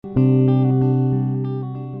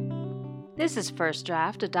This is First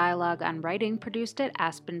Draft, a dialogue on writing produced at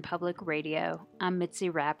Aspen Public Radio. I'm Mitzi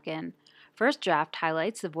Rapkin. First Draft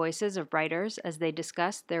highlights the voices of writers as they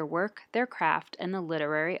discuss their work, their craft, and the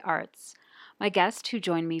literary arts. My guest who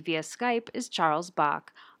joined me via Skype is Charles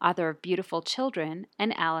Bock, author of Beautiful Children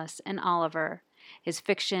and Alice and Oliver. His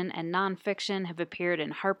fiction and nonfiction have appeared in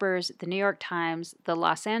Harper's, the New York Times, the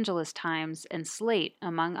Los Angeles Times, and Slate,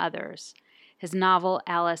 among others. His novel,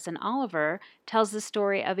 Alice and Oliver, tells the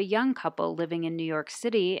story of a young couple living in New York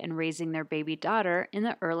City and raising their baby daughter in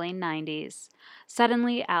the early 90s.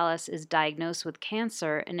 Suddenly, Alice is diagnosed with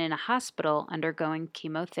cancer and in a hospital undergoing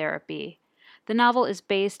chemotherapy. The novel is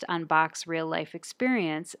based on Bock's real life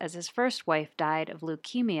experience as his first wife died of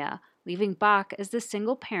leukemia, leaving Bock as the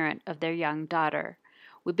single parent of their young daughter.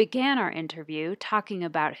 We began our interview talking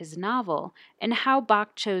about his novel and how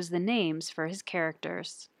Bock chose the names for his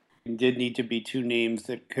characters. It did need to be two names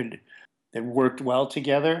that worked well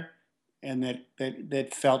together and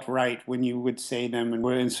that felt right when you would say them and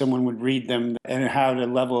when someone would read them and had a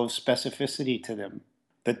level of specificity to them.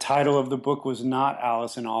 The title of the book was not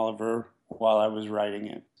Alice and Oliver while I was writing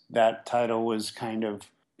it. That title was kind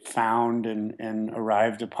of found and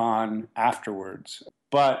arrived upon afterwards.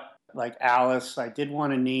 But like Alice, I did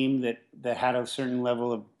want a name that had a certain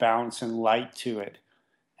level of bounce and light to it.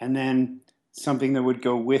 And then something that would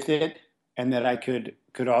go with it and that I could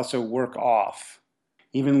also work off.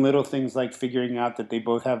 Even little things like figuring out that they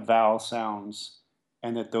both have vowel sounds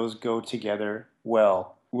and that those go together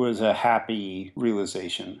well was a happy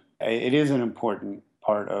realization. It is an important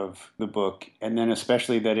part of the book, and then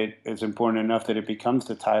especially that it is important enough that it becomes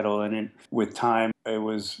the title, and with time it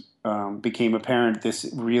was became apparent this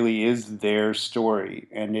really is their story,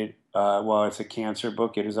 and while it's a cancer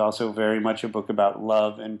book, it is also very much a book about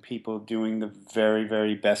love and people doing the very,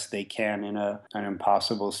 very best they can in an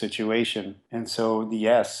impossible situation. And so,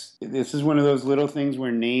 yes, this is one of those little things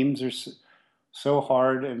where names are so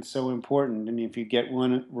hard and so important. And if you get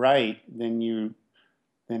one right, then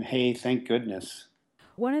hey, thank goodness.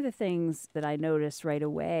 One of the things that I noticed right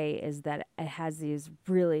away is that it has these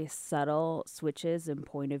really subtle switches in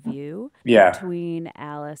point of view Yeah. between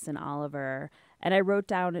Alice and Oliver. And I wrote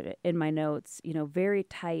down in my notes, very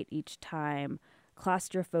tight each time,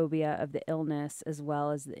 claustrophobia of the illness as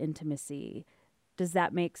well as the intimacy. Does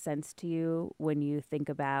that make sense to you when you think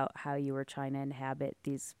about how you were trying to inhabit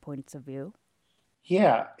these points of view?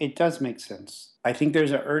 Yeah, it does make sense. I think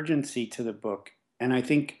there's an urgency to the book. And I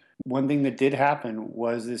think one thing that did happen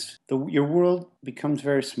was your world becomes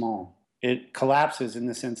very small. It collapses in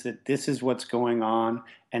the sense that this is what's going on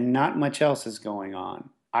and not much else is going on.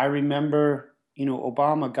 I remember,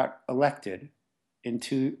 Obama got elected in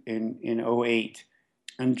 '08.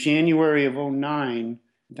 In January of '09,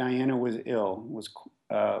 Diana was ill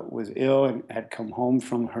and had come home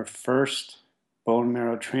from her first bone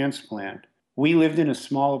marrow transplant. We lived in a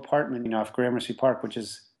small apartment off Gramercy Park, which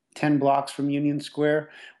is 10 blocks from Union Square,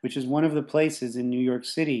 which is one of the places in New York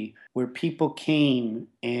City where people came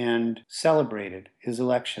and celebrated his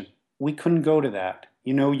election. We couldn't go to that.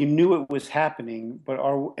 You knew it was happening, but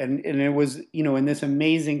and it was, and this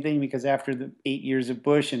amazing thing because after the 8 years of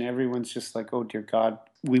Bush and everyone's just like, oh dear God,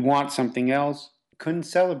 we want something else, couldn't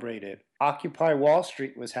celebrate it. Occupy Wall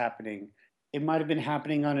Street was happening. It might have been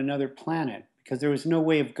happening on another planet because there was no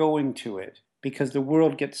way of going to it because the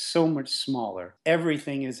world gets so much smaller.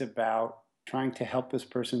 Everything is about trying to help this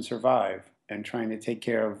person survive and trying to take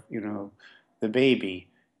care of, the baby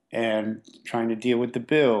and trying to deal with the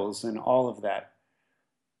bills and all of that.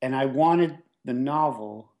 And I wanted the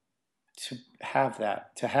novel to have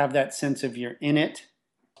that sense of you're in it,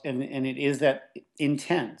 and it is that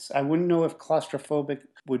intense. I wouldn't know if claustrophobic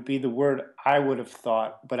would be the word I would have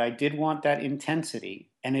thought, but I did want that intensity.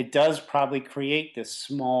 And it does probably create this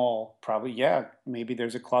small, maybe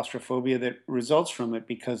there's a claustrophobia that results from it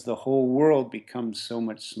because the whole world becomes so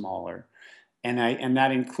much smaller. And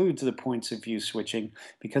that includes the points of view switching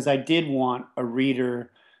because I did want a reader,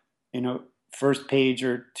 first page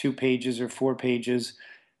or 2 pages or 4 pages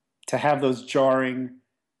to have those jarring,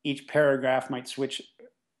 each paragraph might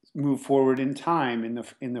move forward in time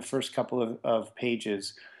in the first couple of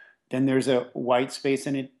pages. Then there's a white space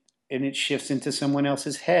and it shifts into someone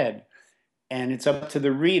else's head. And it's up to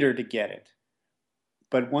the reader to get it.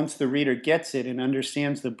 But once the reader gets it and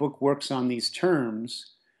understands the book works on these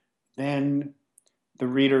terms, then the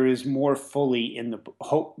reader is more fully in the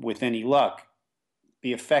hope with any luck.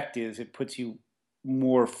 The effect is it puts you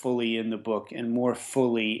more fully in the book and more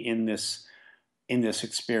fully in this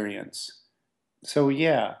experience. So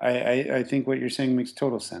yeah, I think what you're saying makes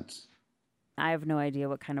total sense. I have no idea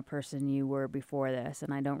what kind of person you were before this,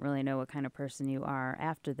 and I don't really know what kind of person you are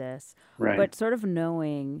after this. Right. But sort of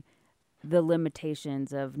knowing the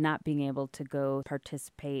limitations of not being able to go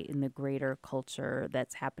participate in the greater culture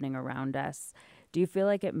that's happening around us, do you feel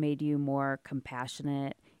like it made you more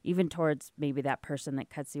compassionate, even towards maybe that person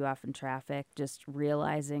that cuts you off in traffic, just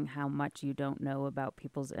realizing how much you don't know about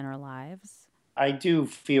people's inner lives? I do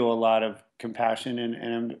feel a lot of compassion,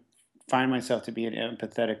 and find myself to be an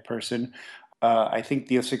empathetic person. I think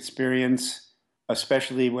this experience,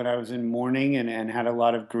 especially when I was in mourning and had a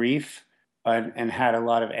lot of grief and had a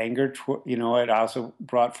lot of anger, it also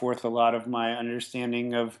brought forth a lot of my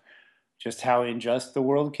understanding of just how unjust the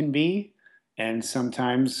world can be. And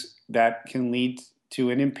sometimes that can lead to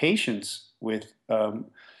an impatience with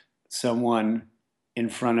someone in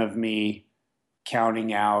front of me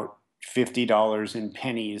counting out $50 in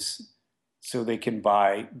pennies so they can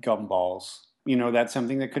buy gumballs. That's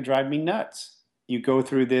something that could drive me nuts. You go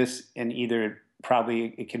through this, and either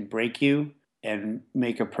probably it can break you and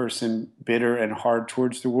make a person bitter and hard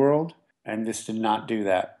towards the world. And this did not do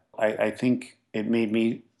that. I think it made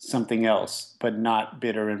me something else, but not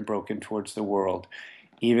bitter and broken towards the world.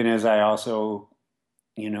 Even as I also,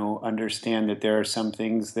 understand that there are some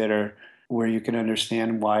things that are where you can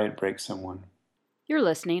understand why it breaks someone. You're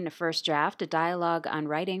listening to First Draft, a dialogue on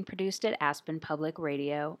writing produced at Aspen Public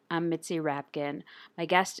Radio. I'm Mitzi Rapkin. My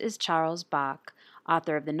guest is Charles Bock,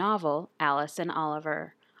 author of the novel Alice and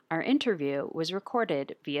Oliver. Our interview was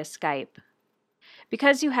recorded via Skype.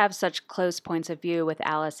 Because you have such close points of view with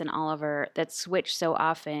Alice and Oliver that switch so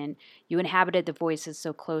often, you inhabited the voices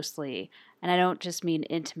so closely. And I don't just mean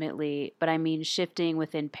intimately, but I mean shifting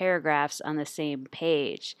within paragraphs on the same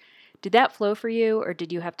page. Did that flow for you, or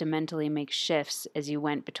did you have to mentally make shifts as you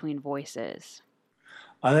went between voices?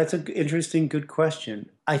 That's an interesting, good question.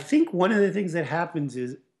 I think one of the things that happens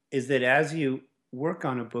is that as you work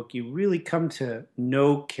on a book, you really come to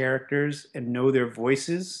know characters and know their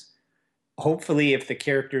voices. Hopefully, if the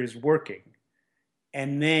character is working,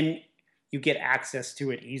 and then you get access to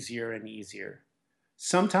it easier and easier.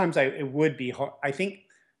 Sometimes it would be hard. I think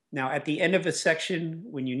now at the end of a section,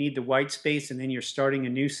 when you need the white space, and then you're starting a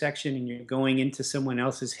new section and you're going into someone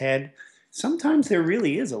else's head, sometimes there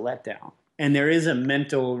really is a letdown. And there is a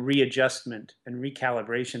mental readjustment and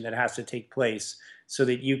recalibration that has to take place so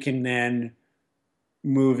that you can then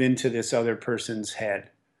move into this other person's head.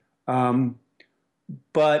 Um,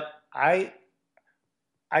 but I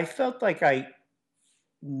felt like I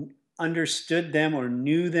understood them or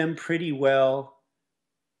knew them pretty well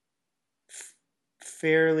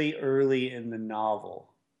fairly early in the novel,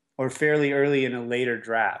 or fairly early in a later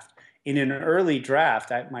draft. In an early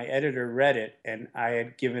draft, my editor read it, and I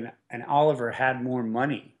had given, and Oliver had more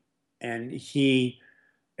money, and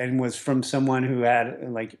was from someone who had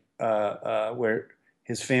where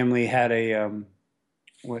his family had a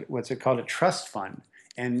what's it called, a trust fund,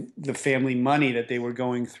 and the family money that they were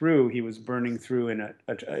going through, he was burning through in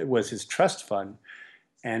it was his trust fund.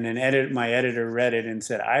 And my editor read it and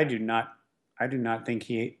said, I do not think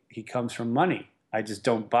he comes from money. I just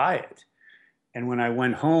don't buy it. And when I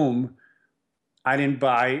went home, I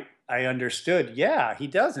understood, yeah, he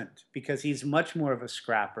doesn't, because he's much more of a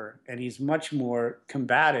scrapper, and he's much more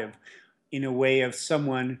combative in a way of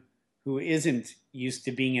someone who isn't used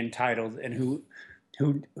to being entitled, and who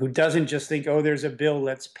doesn't just think, oh, there's a bill,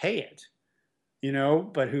 let's pay it,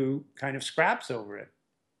 but who kind of scraps over it.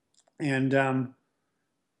 And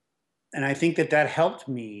I think that helped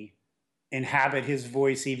me inhabit his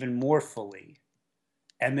voice even more fully.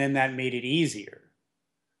 And then that made it easier.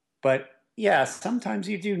 But yeah, sometimes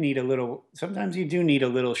you do need a little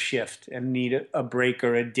shift and need a break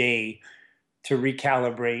or a day to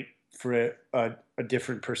recalibrate for a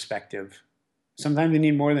different perspective. Sometimes you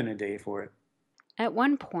need more than a day for it. At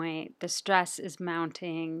one point, the stress is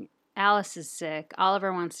mounting. Alice is sick.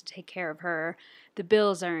 Oliver wants to take care of her. The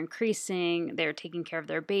bills are increasing. They're taking care of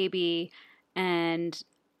their baby. And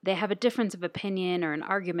they have a difference of opinion or an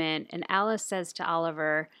argument. And Alice says to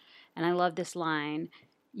Oliver, and I love this line,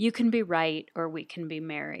 "You can be right or we can be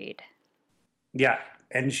married." Yeah.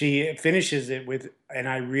 And she finishes it with, and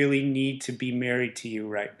I really need to be married to you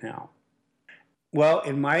right now. Well,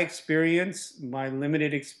 in my experience, my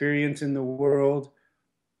limited experience in the world,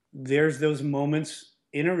 there's those moments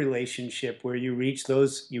in a relationship where you reach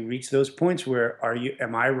those points where,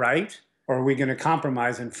 am I right? Or are we going to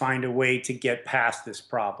compromise and find a way to get past this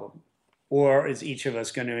problem? Or is each of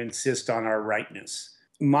us going to insist on our rightness?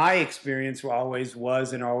 My experience always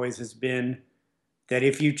was and always has been that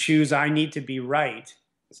if you choose, I need to be right,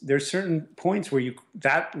 there's certain points where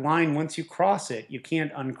that line, once you cross it, you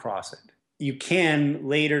can't uncross it. you can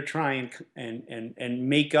later try and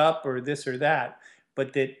make up or this or that,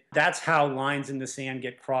 but that's how lines in the sand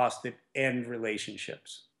get crossed that end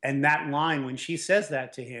relationships. And that line, when she says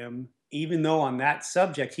that to him, even though on that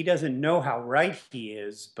subject he doesn't know how right he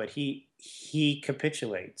is, but he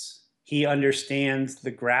capitulates. He understands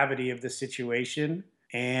the gravity of the situation,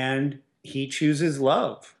 and he chooses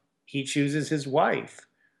love. He chooses his wife.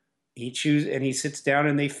 He sits down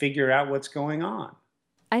and they figure out what's going on.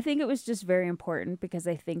 I think it was just very important because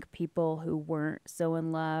I think people who weren't so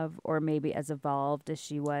in love or maybe as evolved as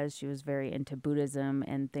she was very into Buddhism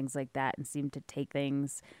and things like that and seemed to take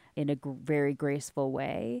things in a very graceful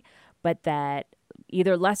way, but that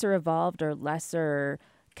either lesser evolved or lesser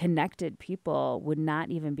connected people would not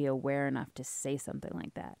even be aware enough to say something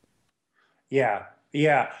like that. Yeah,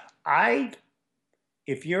 yeah. I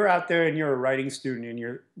If you're out there and you're a writing student and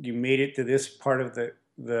you made it to this part of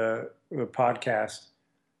the podcast,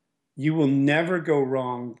 you will never go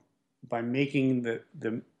wrong by making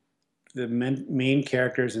the main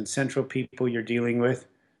characters and central people you're dealing with,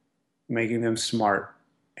 making them smart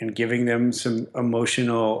and giving them some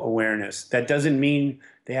emotional awareness. That doesn't mean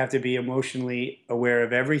they have to be emotionally aware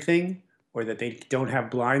of everything or that they don't have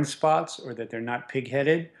blind spots or that they're not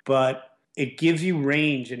pigheaded, but it gives you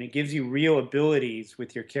range and it gives you real abilities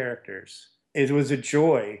with your characters. It was a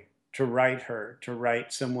joy to write her, to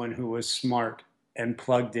write someone who was smart and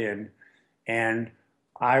plugged in. And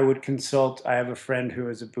I would consult, I have a friend who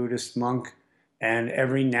is a Buddhist monk, and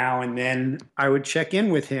every now and then I would check in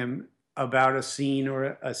with him about a scene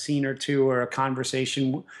or two or a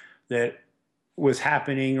conversation that was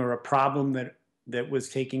happening or a problem that was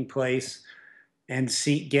taking place and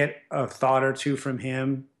get a thought or two from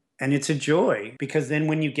him. And it's a joy because then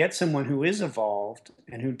when you get someone who is evolved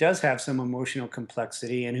and who does have some emotional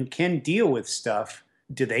complexity and who can deal with stuff,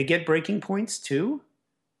 do they get breaking points too?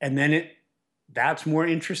 And then that's more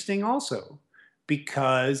interesting also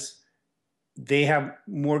because they have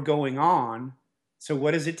more going on. So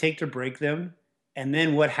what does it take to break them? And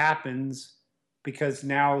then what happens because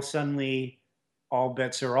now suddenly all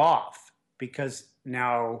bets are off because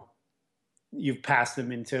now you've passed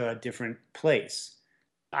them into a different place.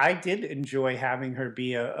 I did enjoy having her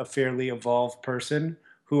be a fairly evolved person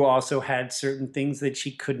who also had certain things that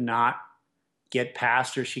she could not get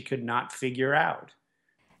past or she could not figure out.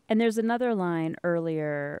 And there's another line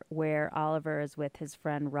earlier where Oliver is with his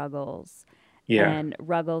friend Ruggles. Yeah. And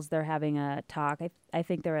Ruggles, they're having a talk. I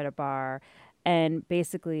think they're at a bar. And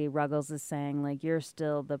basically, Ruggles is saying, like, you're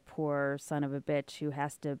still the poor son of a bitch who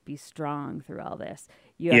has to be strong through all this.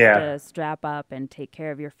 You have Yeah. to strap up and take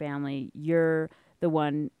care of your family. You're the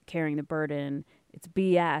one carrying the burden. It's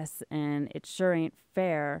BS and it sure ain't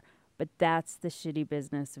fair, but that's the shitty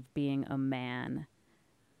business of being a man.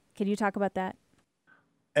 Can you talk about that?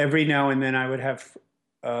 Every now and then I would have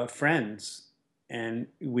friends and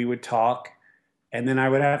we would talk, and then I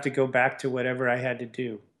would have to go back to whatever I had to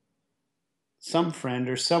do. Some friend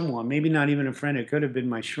or someone, maybe not even a friend, it could have been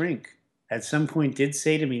my shrink, at some point did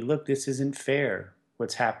say to me, look, this isn't fair,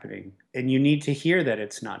 what's happening. And you need to hear that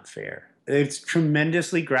it's not fair. It's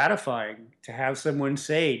tremendously gratifying to have someone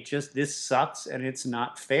say, just this sucks and it's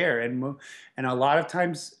not fair. And a lot of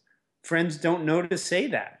times, friends don't know to say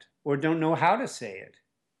that or don't know how to say it.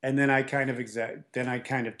 And then then I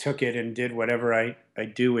kind of took it and did whatever I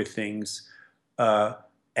do with things. Uh,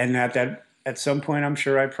 and at some point, I'm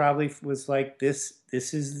sure I probably was like, this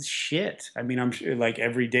is shit. I mean, I'm sure like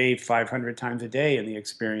every day, 500 times a day in the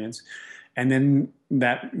experience. And then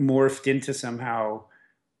that morphed into somehow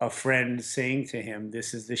a friend saying to him,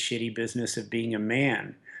 this is the shitty business of being a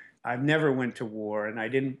man. I've never went to war, and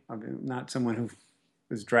I'm not someone who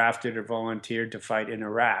was drafted or volunteered to fight in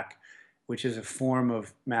Iraq, which is a form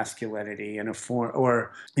of masculinity and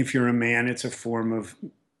or if you're a man, it's a form of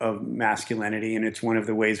masculinity, and it's one of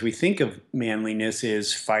the ways we think of manliness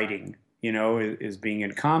is fighting, is being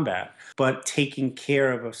in combat. But taking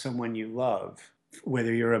care of someone you love,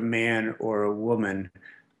 whether you're a man or a woman,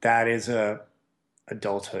 that is a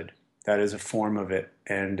adulthood. That is a form of it,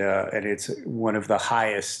 and it's one of the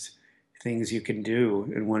highest things you can do,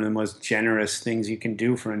 and one of the most generous things you can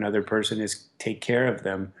do for another person is take care of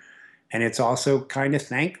them. And it's also kind of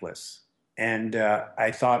thankless. And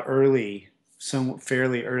I thought fairly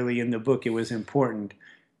early in the book, it was important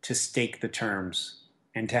to stake the terms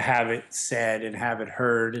and to have it said and have it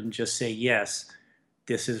heard and just say, yes,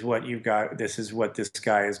 this is what you've got. This is what this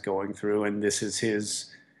guy is going through. And this is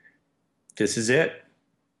it.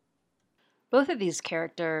 Both of these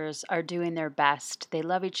characters are doing their best. They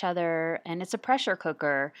love each other, and it's a pressure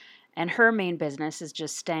cooker. And her main business is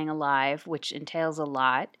just staying alive, which entails a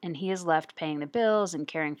lot. And he is left paying the bills and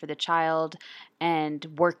caring for the child and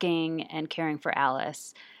working and caring for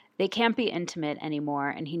Alice. They can't be intimate anymore,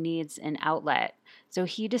 and he needs an outlet. So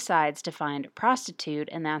he decides to find a prostitute,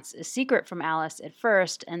 and that's a secret from Alice at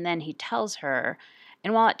first, and then he tells her.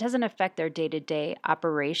 And while it doesn't affect their day to day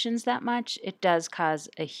operations that much, it does cause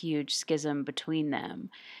a huge schism between them.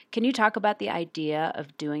 Can you talk about the idea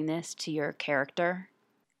of doing this to your character?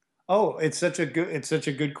 Oh, it's such a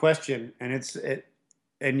good question, and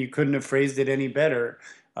and you couldn't have phrased it any better.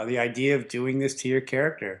 The idea of doing this to your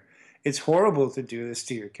character. It's horrible to do this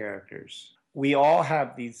to your characters. We all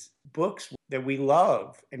have these books that we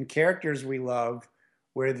love and characters we love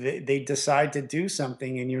where they decide to do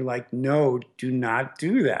something, and you're like, no, do not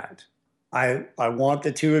do that. I want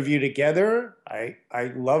the two of you together. I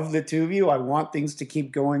love the two of you. I want things to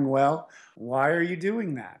keep going well. Why are you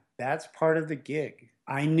doing that? That's part of the gig.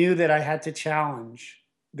 I knew that I had to challenge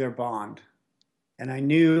their bond. And I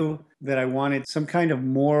knew that I wanted some kind of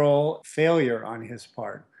moral failure on his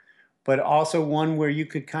part, but also one where you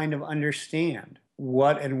could kind of understand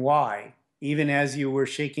what and why, even as you were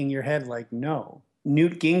shaking your head like, no.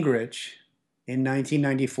 Newt Gingrich in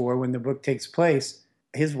 1994, when the book takes place,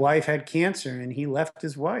 his wife had cancer and he left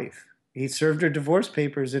his wife. He served her divorce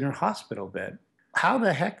papers in her hospital bed. How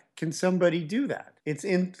the heck can somebody do that?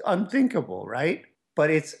 Unthinkable, right?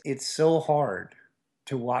 But it's so hard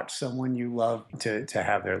to watch someone you love to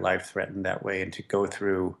have their life threatened that way and to go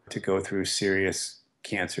through serious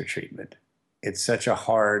cancer treatment. It's such a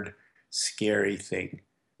hard, scary thing.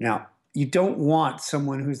 Now, you don't want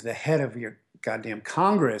someone who's the head of your goddamn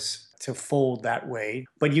Congress to fold that way,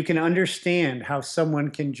 but you can understand how someone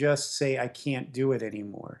can just say, I can't do it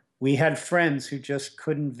anymore. We had friends who just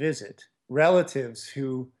couldn't visit, relatives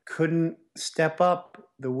who couldn't step up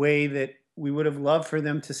the way that we would have loved for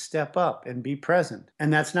them to step up and be present.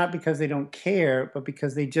 And that's not because they don't care, but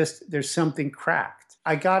because there's something cracked.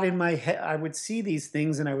 I got in my head, I would see these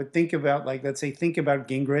things and I would think about, like, let's say, think about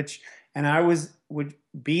Gingrich, and would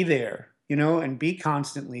be there, and be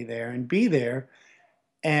constantly there and be there.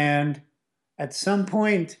 And at some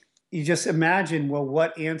point, you just imagine, well,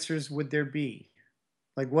 what answers would there be?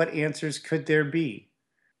 Like, what answers could there be?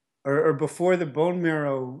 Or before the bone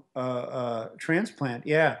marrow transplant,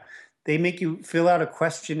 yeah, they make you fill out a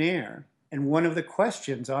questionnaire. And one of the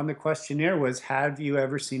questions on the questionnaire was, have you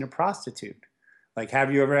ever seen a prostitute? Like,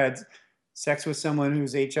 have you ever had sex with someone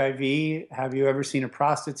who's HIV? Have you ever seen a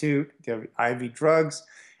prostitute? Do you have IV drugs?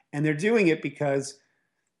 And they're doing it because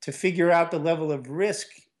to figure out the level of risk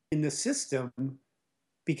in the system,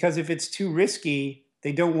 because if it's too risky,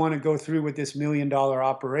 they don't want to go through with this $1 million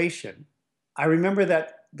operation. I remember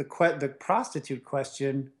that the prostitute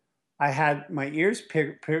question, I had my ears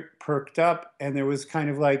perked up, and there was kind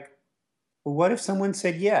of like, well, what if someone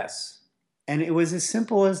said yes? And it was as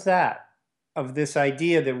simple as that, of this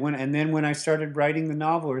idea that when I started writing the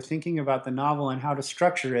novel or thinking about the novel and how to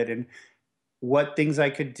structure it and what things I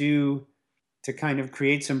could do to kind of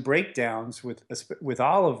create some breakdowns with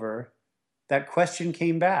Oliver, that question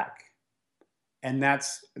came back. And that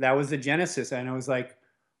was the genesis. And I was like,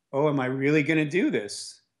 oh, am I really going to do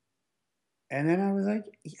this? And then I was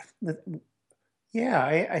like,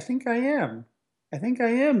 yeah, I think I am. I think I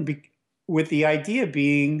am. With the idea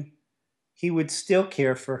being, he would still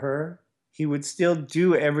care for her. He would still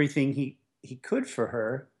do everything he could for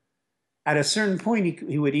her. At a certain point,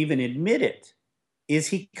 he would even admit it. Is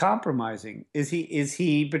he compromising? Is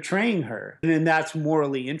he betraying her? And that's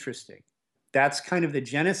morally interesting. That's kind of the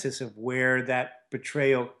genesis of where that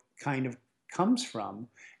betrayal kind of comes from.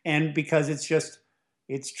 And because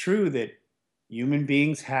it's true that human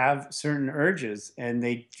beings have certain urges and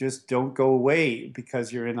they just don't go away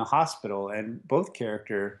because you're in a hospital. And both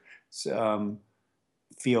characters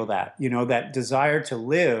feel that, that desire to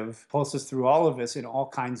live pulses through all of us in all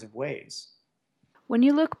kinds of ways. When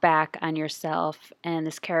you look back on yourself and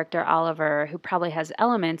this character, Oliver, who probably has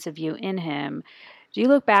elements of you in him, do you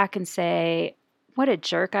look back and say, what a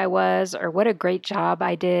jerk I was, or what a great job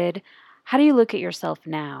I did? How do you look at yourself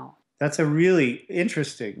now? That's a really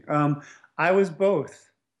interesting. I was both.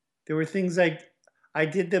 There were things I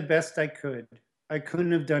did the best I could. I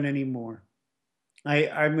couldn't have done any more.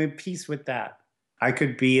 I'm at peace with that. I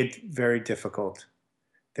could be very difficult.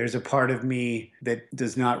 There's a part of me that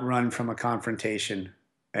does not run from a confrontation,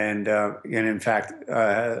 and in fact,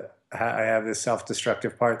 I have this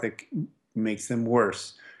self-destructive part that makes them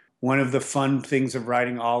worse. One of the fun things of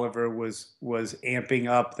writing Oliver was amping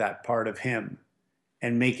up that part of him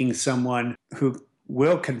and making someone who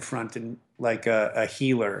will confront him like a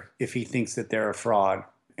healer if he thinks that they're a fraud,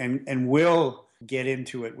 and will get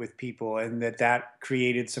into it with people, and that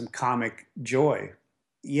created some comic joy.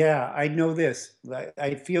 Yeah, I know this.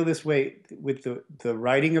 I feel this way with the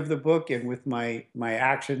writing of the book and with my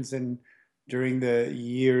actions. And during the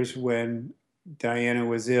years when Diana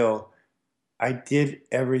was ill, I did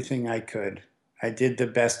everything I could. I did the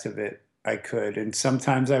best of it I could. And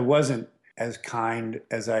sometimes I wasn't as kind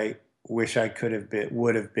as I wish I could have been,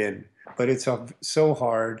 would have been. But it's so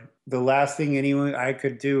hard. The last thing anyone I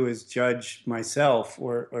could do is judge myself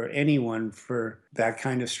or anyone for that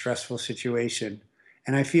kind of stressful situation.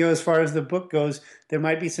 And I feel as far as the book goes, there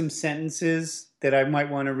might be some sentences that I might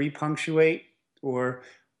want to repunctuate, or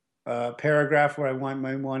a paragraph where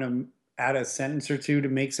might want to add a sentence or two to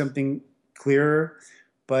make something clearer.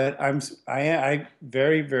 But I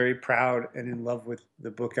very, very proud and in love with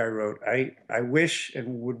the book I wrote. I wish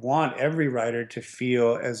and would want every writer to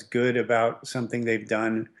feel as good about something they've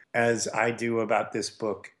done as I do about this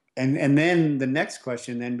book. And then the next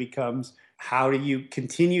question then becomes, how do you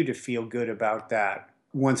continue to feel good about that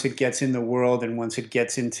once it gets in the world, and once it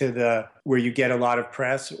gets into the where you get a lot of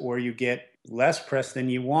press, or you get less press than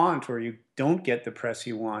you want, or you don't get the press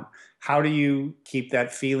you want? How do you keep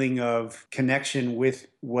that feeling of connection with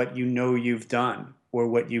what you know you've done, or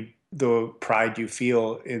the pride you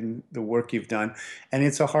feel in the work you've done? And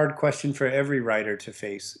it's a hard question for every writer to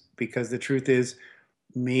face, because the truth is,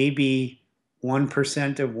 maybe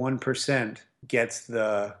 1% of 1% gets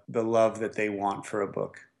the love that they want for a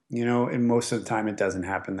book. And most of the time it doesn't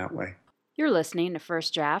happen that way. You're listening to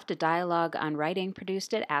First Draft, a dialogue on writing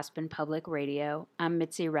produced at Aspen Public Radio. I'm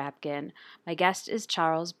Mitzi Rapkin. My guest is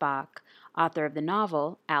Charles Bock, author of the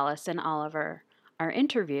novel Alice and Oliver. Our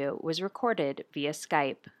interview was recorded via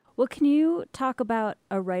Skype. Well, can you talk about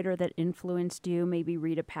a writer that influenced you? Maybe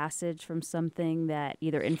read a passage from something that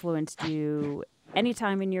either influenced you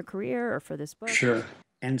anytime in your career or for this book? Sure.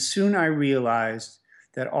 And soon I realized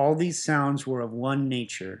that all these sounds were of one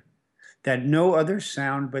nature, that no other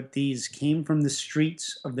sound but these came from the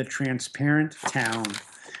streets of the transparent town,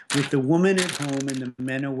 with the woman at home and the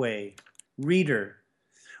men away. Reader,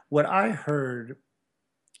 what I heard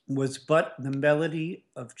was but the melody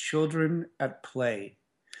of children at play,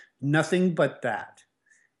 nothing but that.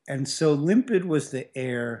 And so limpid was the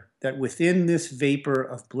air that within this vapor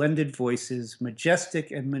of blended voices,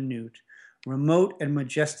 majestic and minute, remote and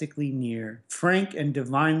majestically near, frank and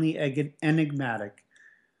divinely enigmatic,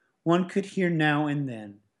 one could hear now and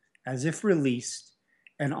then, as if released,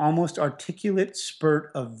 an almost articulate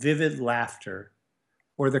spurt of vivid laughter,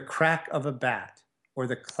 or the crack of a bat, or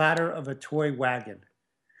the clatter of a toy wagon.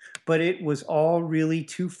 But it was all really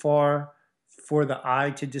too far for the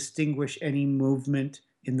eye to distinguish any movement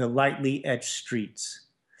in the lightly etched streets.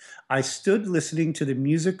 I stood listening to the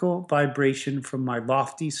musical vibration from my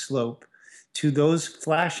lofty slope, to those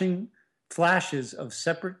flashes of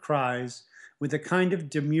separate cries, with a kind of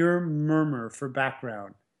demure murmur for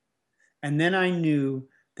background. And then I knew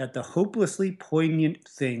that the hopelessly poignant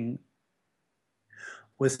thing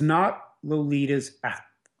was not Lolita's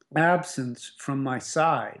absence from my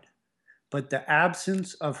side, but the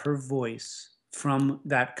absence of her voice from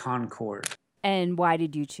that concord. And why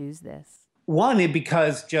did you choose this? One,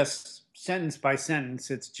 because just sentence by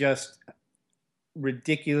sentence, it's just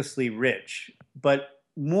ridiculously rich, but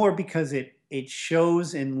more because it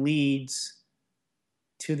shows and leads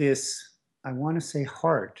to this, I want to say,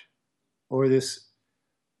 heart, or this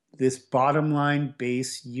bottom line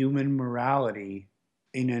base human morality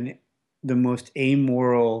in the most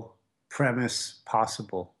amoral premise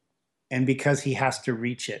possible. And because he has to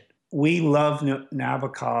reach it. We love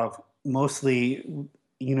Nabokov mostly,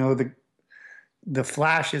 the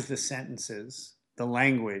flash is the sentences, the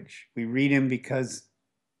language. We read him because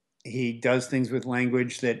he does things with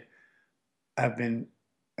language that have been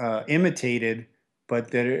imitated,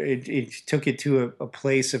 but that it took it to a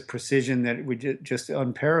place of precision that was just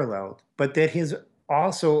unparalleled. But that his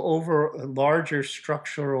also over a larger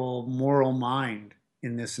structural moral mind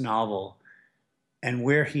in this novel, and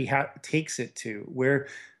where he takes it to, where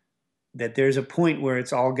that there's a point where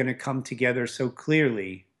it's all going to come together so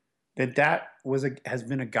clearly, that has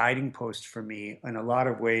been a guiding post for me in a lot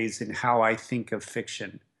of ways in how I think of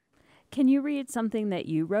fiction. Can you read something that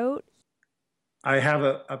you wrote? I have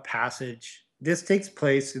a passage. This takes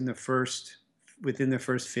place within the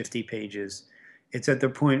first 50 pages. It's at the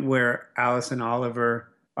point where Alice and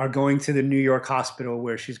Oliver are going to the New York hospital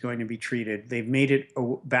where she's going to be treated. They've made it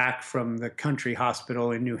back from the country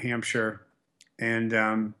hospital in New Hampshire, and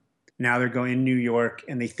now they're going to New York,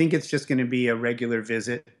 and they think it's just going to be a regular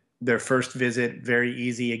visit. Their first visit, very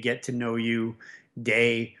easy, a get-to-know-you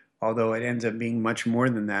day, although it ends up being much more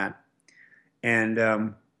than that.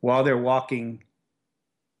 And while they're walking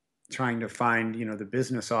trying to find, the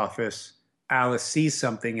business office. Alice sees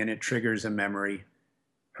something and it triggers a memory.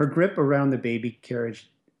 Her grip around the baby carriage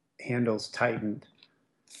handles tightened.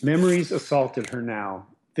 Memories assaulted her now,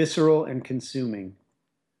 visceral and consuming.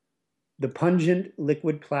 The pungent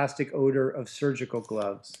liquid plastic odor of surgical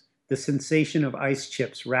gloves, the sensation of ice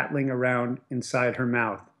chips rattling around inside her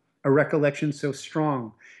mouth, a recollection so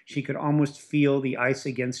strong she could almost feel the ice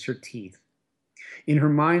against her teeth. In her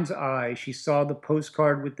mind's eye, she saw the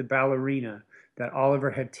postcard with the ballerina that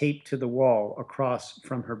Oliver had taped to the wall across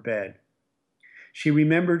from her bed. She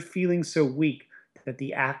remembered feeling so weak that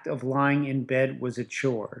the act of lying in bed was a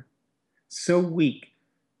chore, so weak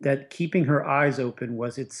that keeping her eyes open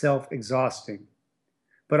was itself exhausting,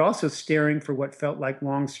 but also staring for what felt like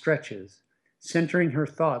long stretches, centering her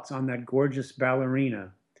thoughts on that gorgeous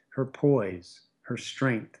ballerina, her poise, her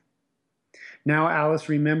strength. Now Alice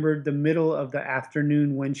remembered the middle of the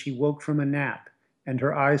afternoon when she woke from a nap and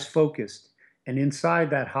her eyes focused, and inside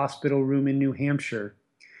that hospital room in New Hampshire,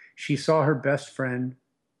 she saw her best friend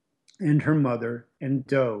and her mother and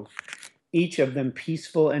Doe, each of them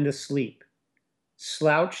peaceful and asleep,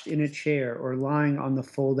 slouched in a chair or lying on the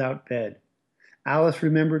fold-out bed. Alice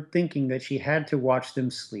remembered thinking that she had to watch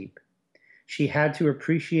them sleep. She had to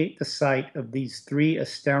appreciate the sight of these three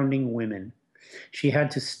astounding women. She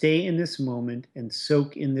had to stay in this moment and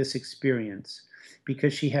soak in this experience,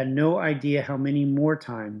 because she had no idea how many more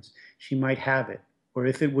times she might have it, or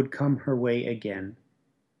if it would come her way again.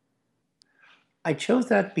 I chose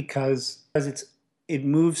that because it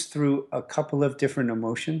moves through a couple of different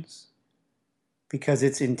emotions, because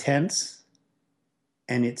it's intense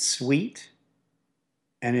and it's sweet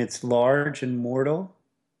and it's large and mortal.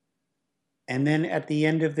 And then at the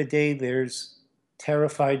end of the day, there's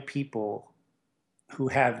terrified people who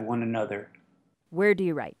have one another. Where do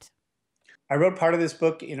you write? I wrote part of this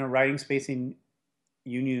book in a writing space in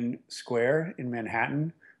Union Square in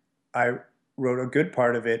Manhattan. I wrote a good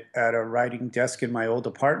part of it at a writing desk in my old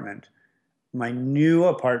apartment. My new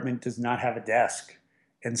apartment does not have a desk.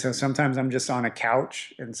 And so sometimes I'm just on a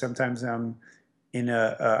couch, and sometimes I'm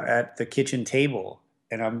at the kitchen table,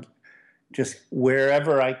 and I'm just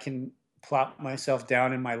wherever I can plop myself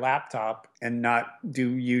down in my laptop and not do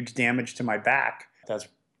huge damage to my back. That's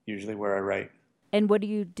usually where I write. And what do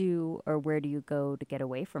you do, or where do you go to get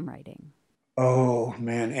away from writing? Oh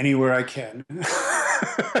man, anywhere I can.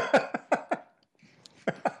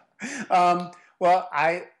 um, well,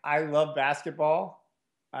 I love basketball.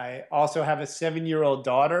 I also have a 7-year-old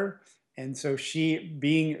daughter, and so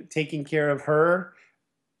taking care of her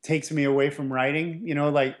takes me away from writing.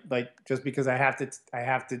 Like just because I have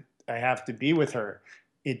to be with her.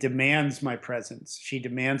 It demands my presence. She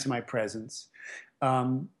demands my presence.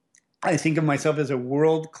 Um, I think of myself as a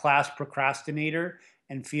world-class procrastinator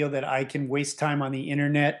and feel that I can waste time on the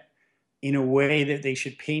internet in a way that they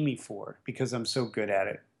should pay me for because I'm so good at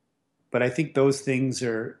it. But I think those things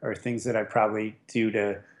are things that I probably do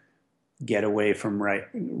to get away from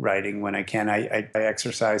writing when I can. I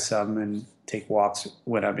exercise some and take walks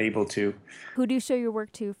when I'm able to. Who do you show your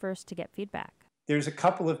work to first to get feedback? There's a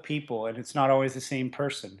couple of people, and it's not always the same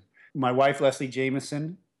person. My wife, Leslie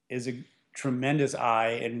Jameson, is a tremendous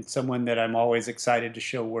eye and someone that I'm always excited to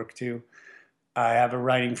show work to. I have a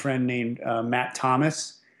writing friend named Matt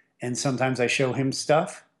Thomas, and sometimes I show him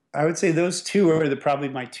stuff. I would say those two are probably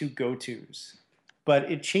my two go-tos.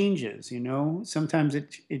 But it changes, you know. Sometimes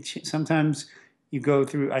you go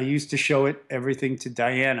through. I used to show everything to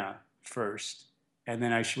Diana first, and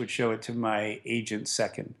then I would show it to my agent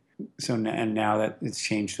second. And now that it's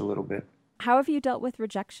changed a little bit. How have you dealt with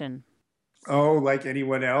rejection? Oh, like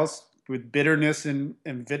anyone else, with bitterness and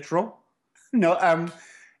vitriol. No,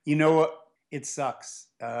 you know what? It sucks.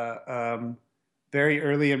 Very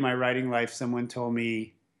early in my writing life, someone told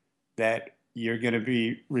me that you're going to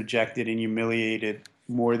be rejected and humiliated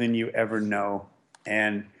more than you ever know,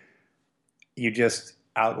 and you just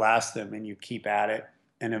outlast them and you keep at it,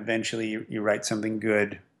 and eventually you write something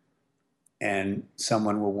good, and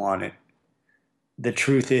someone will want it. The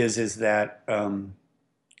truth is that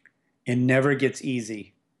it never gets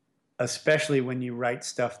easy, especially when you write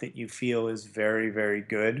stuff that you feel is very, very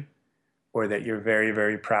good or that you're very,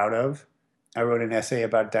 very proud of. I wrote an essay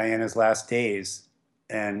about Diana's last days,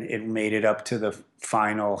 and it made it up to the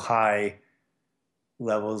final high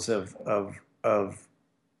levels of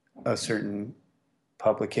a certain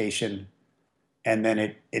publication. And then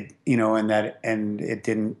and it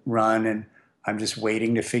didn't run, and I'm just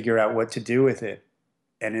waiting to figure out what to do with it.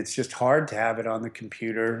 And it's just hard to have it on the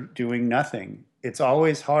computer doing nothing. It's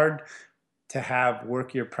always hard to have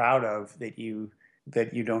work you're proud of that you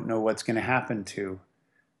don't know what's going to happen to.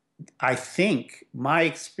 I think my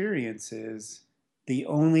experience is the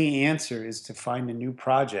only answer is to find a new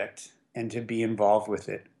project and to be involved with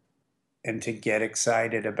it and to get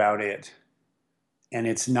excited about it. And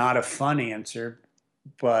it's not a fun answer,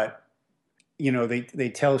 but they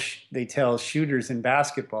tell shooters in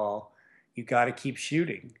basketball, you got to keep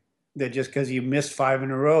shooting. That just because you missed five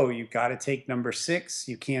in a row, you got to take number six.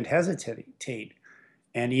 You can't hesitate.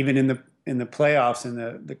 And even in the playoffs,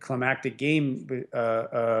 in the climactic game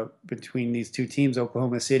between these two teams,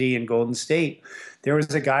 Oklahoma City and Golden State, there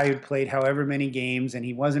was a guy who played however many games, and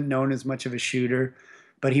he wasn't known as much of a shooter,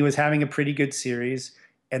 but he was having a pretty good series.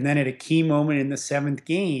 And then at a key moment in the seventh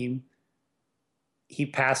game, he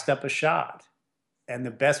passed up a shot. And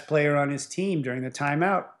the best player on his team during the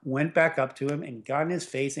timeout went back up to him and got in his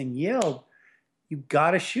face and yelled, "You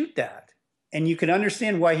got to shoot that." And you can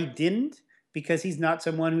understand why he didn't, because he's not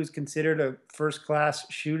someone who's considered a first class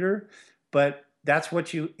shooter. But that's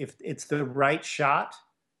what if it's the right shot,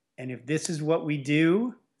 and if this is what we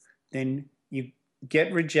do, then you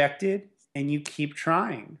get rejected and you keep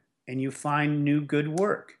trying and you find new good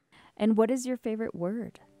work. And what is your favorite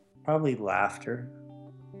word? Probably laughter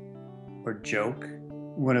or joke,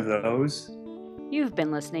 one of those. You've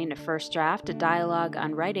been listening to First Draft, a dialogue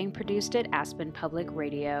on writing produced at Aspen Public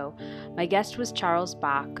Radio. My guest was Charles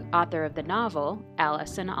Bock, author of the novel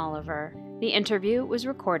Alice and Oliver. The interview was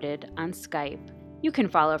recorded on Skype. You can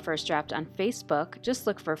follow First Draft on Facebook. Just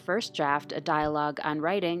look for First Draft, a dialogue on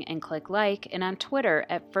writing, and click like, and on Twitter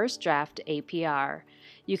at First Draft APR.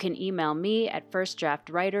 You can email me at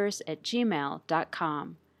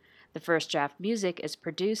firstdraftwriters@gmail.com. The First Draft music is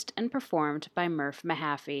produced and performed by Murph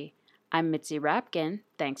Mahaffey. I'm Mitzi Rapkin.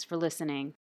 Thanks for listening.